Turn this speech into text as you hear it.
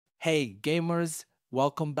Hey gamers,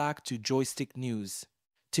 welcome back to Joystick News.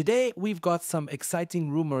 Today we've got some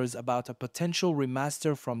exciting rumors about a potential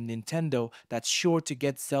remaster from Nintendo that's sure to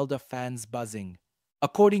get Zelda fans buzzing.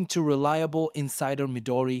 According to reliable insider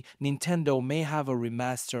Midori, Nintendo may have a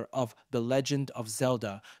remaster of The Legend of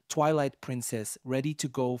Zelda, Twilight Princess ready to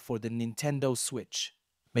go for the Nintendo Switch.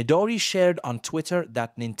 Midori shared on Twitter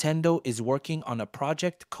that Nintendo is working on a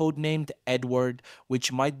project codenamed Edward,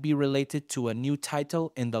 which might be related to a new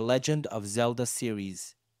title in the Legend of Zelda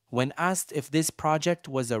series. When asked if this project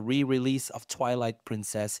was a re-release of Twilight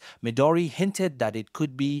Princess, Midori hinted that it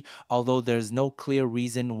could be, although there's no clear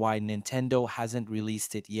reason why Nintendo hasn't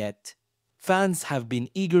released it yet. Fans have been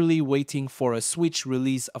eagerly waiting for a Switch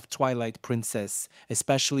release of Twilight Princess,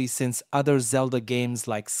 especially since other Zelda games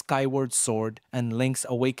like Skyward Sword and Link's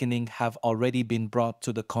Awakening have already been brought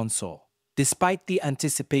to the console. Despite the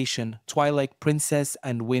anticipation, Twilight Princess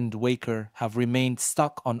and Wind Waker have remained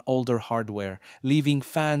stuck on older hardware, leaving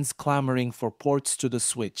fans clamoring for ports to the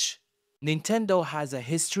Switch. Nintendo has a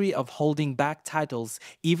history of holding back titles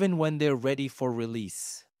even when they're ready for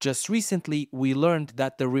release. Just recently, we learned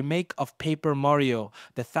that the remake of Paper Mario,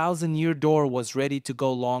 The Thousand Year Door was ready to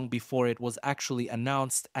go long before it was actually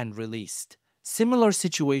announced and released. Similar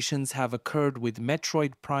situations have occurred with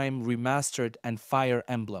Metroid Prime Remastered and Fire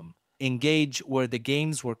Emblem Engage, where the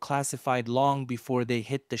games were classified long before they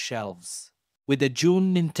hit the shelves. With a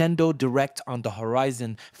June Nintendo Direct on the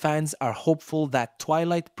horizon, fans are hopeful that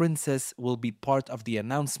Twilight Princess will be part of the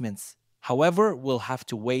announcements. However, we'll have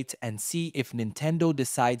to wait and see if Nintendo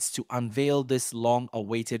decides to unveil this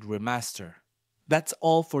long-awaited remaster. That's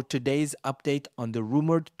all for today's update on the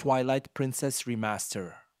rumored Twilight Princess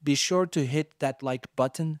remaster. Be sure to hit that like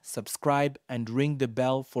button, subscribe, and ring the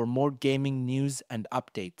bell for more gaming news and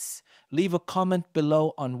updates. Leave a comment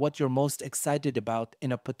below on what you're most excited about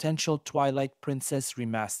in a potential Twilight Princess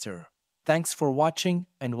remaster. Thanks for watching,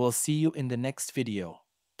 and we'll see you in the next video.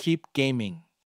 Keep gaming.